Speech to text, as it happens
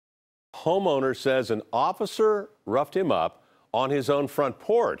homeowner says an officer roughed him up on his own front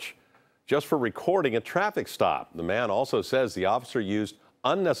porch just for recording a traffic stop. The man also says the officer used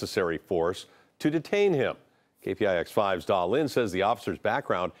unnecessary force to detain him. KPIX 5's Da Lin says the officer's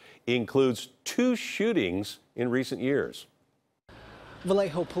background includes 2 shootings in recent years.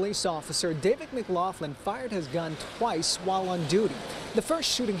 Vallejo police officer David McLaughlin fired his gun twice while on duty. The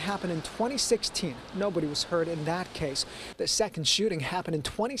first shooting happened in 2016. Nobody was hurt in that case. The second shooting happened in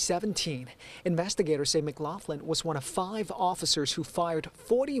 2017. Investigators say McLaughlin was one of 5 officers who fired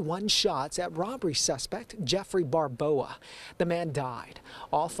 41 shots at robbery suspect Jeffrey Barboa. The man died.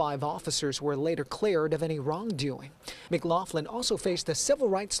 All 5 officers were later cleared of any wrongdoing. McLaughlin also faced a civil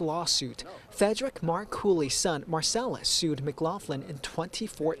rights lawsuit. Frederick Mark Cooley's son Marcellus sued McLaughlin in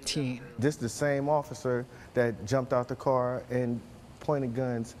 2014. This is the same officer that jumped out the car and pointed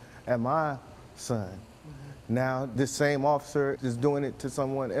guns at my son. Now this same officer is doing it to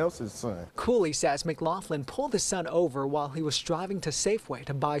someone else's son. Cooley says McLaughlin pulled his son over while he was driving to Safeway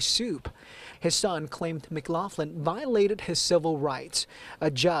to buy soup. His son claimed McLaughlin violated his civil rights.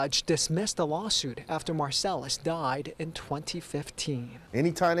 A judge dismissed the lawsuit after Marcellus died in 2015.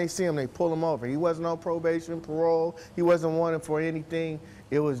 Anytime they see him, they pull him over. He wasn't on probation, parole. He wasn't wanted for anything.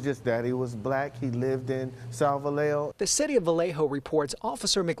 It was just that he was black. He lived in South Vallejo. The city of Vallejo reports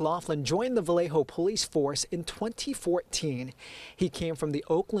Officer McLaughlin joined the Vallejo police force in 2014. He came from the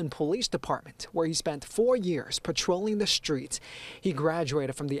Oakland Police Department, where he spent 4 years patrolling the streets. He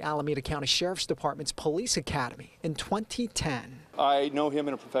graduated from the Alameda County Sheriff's Department's Police Academy in 2010. I know him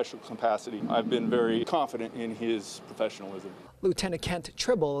in a professional capacity. I've been very confident in his professionalism. Lieutenant Kent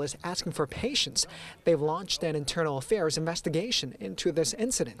Tribble is asking for patience. They've launched an internal affairs investigation into this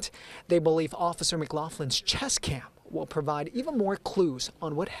incident. They believe Officer McLaughlin's chest cam will provide even more clues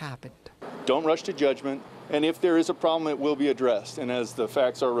on what happened. Don't rush to judgment, and if there is a problem, it will be addressed. And as the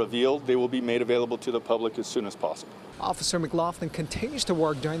facts are revealed, they will be made available to the public as soon as possible. Officer McLaughlin continues to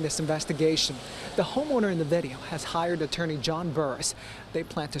work during this investigation. The homeowner in the video has hired attorney John Burris. They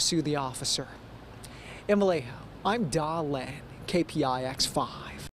plan to sue the officer. In Vallejo, I'm Da Lin, KPIX 5.